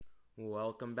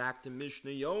Welcome back to Mishna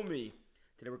Yomi.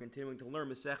 Today we're continuing to learn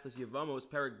Masechtas Yevamos,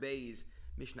 Perek Beis,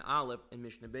 Mishna Aleph, and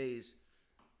Mishna Beis.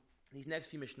 These next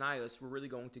few Mishnayos, we're really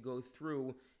going to go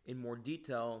through in more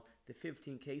detail the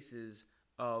 15 cases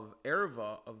of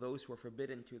erva, of those who are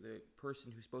forbidden to the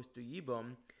person who's supposed to do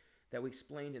Yibam, that we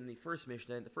explained in the first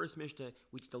Mishnah. In the first Mishnah,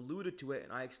 we just alluded to it,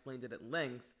 and I explained it at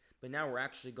length, but now we're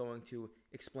actually going to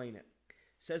explain it.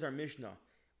 Says our Mishnah,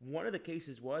 one of the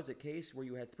cases was a case where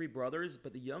you had three brothers,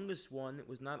 but the youngest one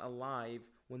was not alive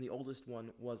when the oldest one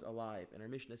was alive. And our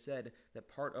Mishnah said that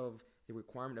part of the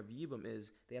requirement of Yibam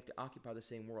is they have to occupy the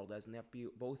same world, as and they have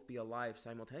to both be alive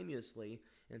simultaneously.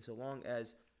 And so long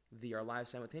as they are alive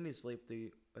simultaneously, if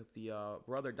the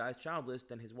brother dies childless,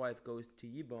 then his wife goes to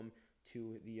Yibam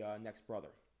to the next brother.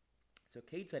 So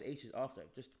Kate said Eishes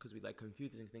Achev, just because we like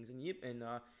confusing things in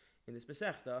this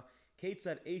Masechta. Kate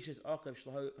said Eishes Achev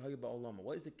Shlo Hayu Ba'olama.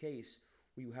 What is the case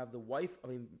where you have the wife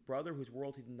of a brother whose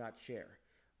world he did not share?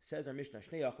 Says our Mishnah,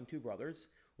 Shnei Achim, two brothers,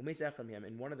 and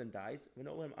one of them dies, and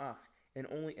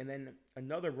then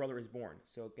another brother is born.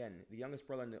 So again, the youngest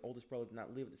brother and the oldest brother did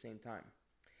not live at the same time.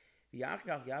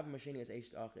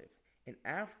 And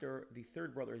after the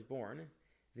third brother is born,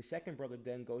 the second brother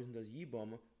then goes and does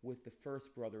Yibam with the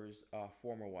first brother's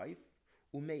former wife,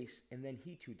 Umes, and then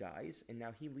he too dies, and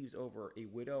now he leaves over a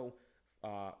widow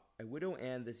and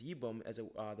this Yibam as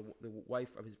the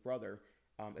wife of his brother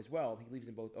as well. He leaves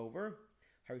them both over.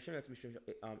 So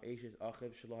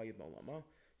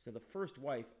the first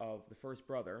wife of the first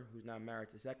brother, who's now married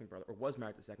to the second brother, or was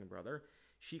married to the second brother,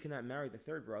 she cannot marry the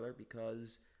third brother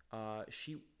because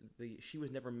she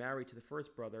was never married to the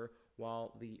first brother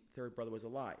while the third brother was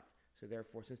alive. So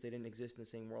therefore, since they didn't exist in the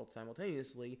same world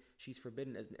simultaneously, she's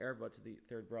forbidden as an erva to the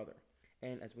third brother.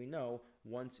 And as we know,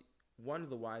 once one of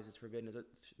the wives is forbidden,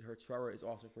 her tzara is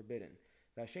also forbidden.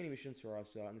 And the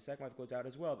second wife goes out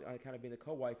as well, on account of being the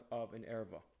co-wife of an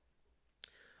erva.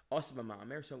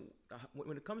 So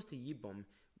when it comes to Yibam,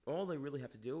 all they really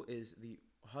have to do is the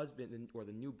husband or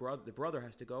the brother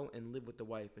has to go and live with the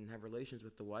wife and have relations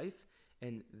with the wife,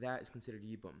 and that is considered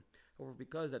Yibam. However,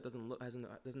 because that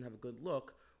doesn't have a good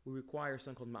look, we require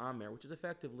something called Ma'amer, which is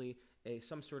effectively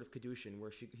some sort of kedushin,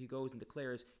 where he goes and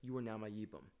declares, "You are now my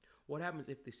Yibam." What happens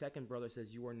if the second brother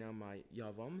says, "You are now my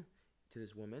Yavam," to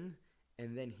this woman,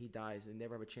 and then he dies and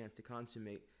never have a chance to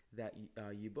consummate that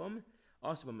Yibam?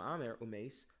 Also, Ma'amer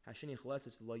umes hasheni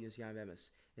chaletzes v'lo yis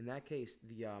Yevamos. In that case,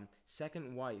 the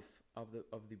second wife of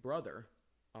the brother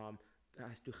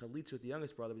has to chalitz with the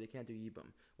youngest brother, but they can't do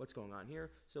Yibam. What's going on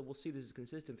here? So we'll see this is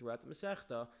consistent throughout the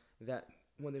Masechta, that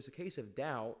when there's a case of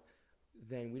doubt,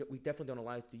 then we definitely don't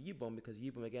allow it to do Yibam, because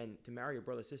Yibam, again, to marry your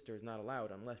brother or sister is not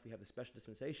allowed unless we have the special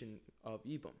dispensation of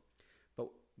Yibam.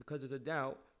 But because there's a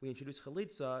doubt, we introduce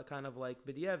chalitza, kind of like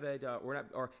b'diavad,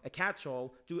 or a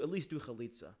catch-all, at least do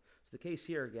chalitza. So the case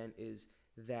here, again, is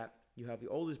that you have the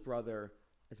oldest brother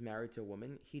is married to a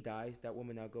woman. He dies. That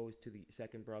woman now goes to the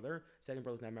second brother. Second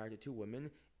brother is now married to two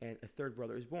women, and a third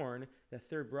brother is born. That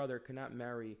third brother cannot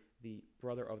marry the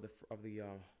brother of the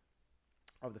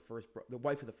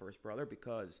wife of the first brother,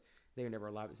 because they are never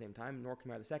allowed at the same time, nor can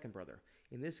marry the second brother.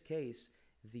 In this case,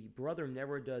 the brother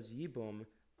never does Yibum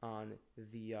on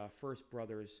the first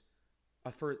brother's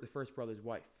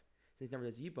wife. Since he never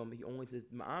does Yibum, he only does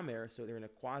Ma'amer, so they're in a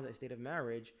quasi state of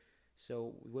marriage.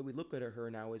 So the way we look at her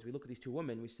now is we look at these two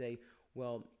women, we say,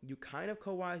 well, you kind of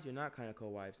co-wives, you're not kind of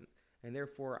co-wives, and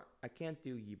therefore I can't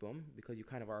do Yibum because you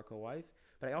kind of are a co-wife,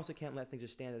 but I also can't let things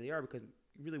just stand as they are because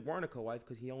you really weren't a co-wife,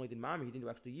 because he only did Ma'amer, he didn't do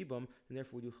actually Yibum, and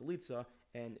therefore we do Chalitza,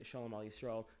 and Shalom Al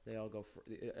Yisrael, they all go for,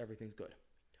 everything's good.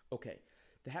 Okay,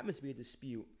 there happens to be a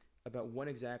dispute about what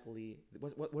is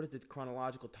the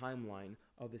chronological timeline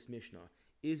of this Mishnah.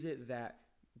 Is it that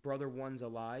brother one's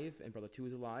alive and brother two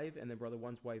is alive, and then brother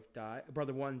one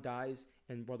dies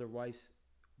and brother one's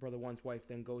wife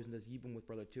then goes and does Yibum with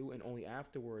brother two, and only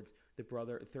afterwards the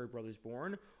third brother is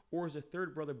born? Or is the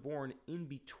third brother born in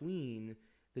between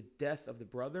the death of the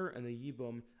brother and the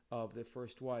Yibum of the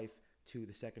first wife to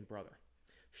the second brother?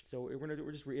 So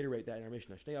we're just reiterate that in our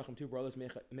Mishnah. Shnei Achim, two brothers,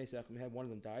 one of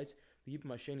them dies. The Yibum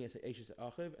Hasheni is Eishes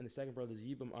Achiv, and the second brother is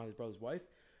Yibum on his brother's wife.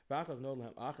 And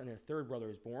then a third brother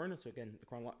is born. So again, the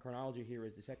chronology here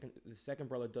is the second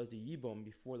brother does the Yibum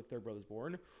before the third brother is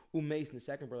born. Umes, and the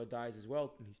second brother dies as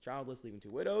well, and he's childless, leaving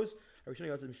two widows. The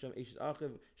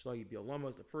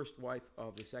first wife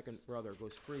of the second brother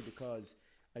goes free because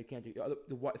you can't do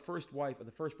the first wife of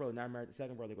the first brother now married to the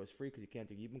second brother goes free because you can't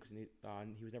do Yibum because the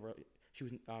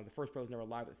first brother was never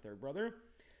alive with the third brother.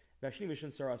 And the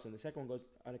second one goes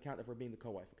on account of her being the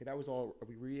co-wife. Okay, that was all.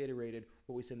 We reiterated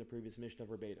what we said in the previous Mishnah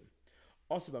verbatim.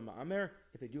 Also by Ma'amer,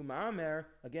 if they do Ma'amer,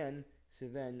 again, So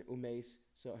then umeis.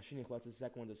 So hashini chalitza. The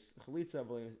second one does chalitza.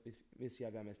 Is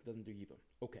Yevamos doesn't do yibum.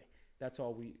 Okay, that's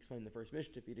all we explained in the first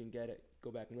Mishnah. If you didn't get it,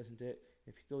 go back and listen to it.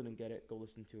 If you still didn't get it, go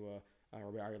listen to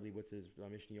Rabbi Ari Leibotz's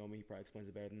Mishnah Yomi. He probably explains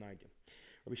it better than I do.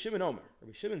 Rabbi Shimon Omer.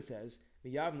 Rabbi Shimon says,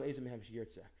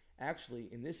 actually,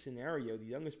 in this scenario, the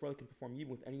youngest brother can perform yibum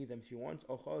with any of them if he wants,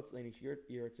 or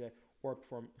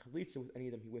perform chalitza with any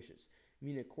of them he wishes.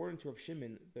 Meaning, according to Rav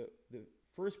Shimon, the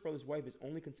first brother's wife is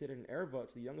only considered an erva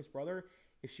to the youngest brother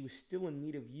if she was still in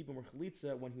need of yibum or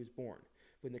chalitza when he was born.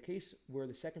 But in the case where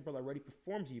the second brother already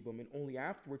performs yibum and only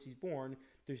afterwards he's born,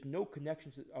 there's no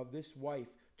connection of this wife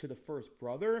to the first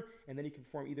brother, and then he can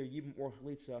perform either yibum or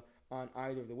chalitza on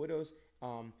either of the widows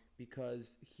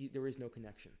because there is no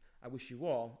connection. I wish you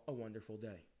all a wonderful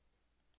day.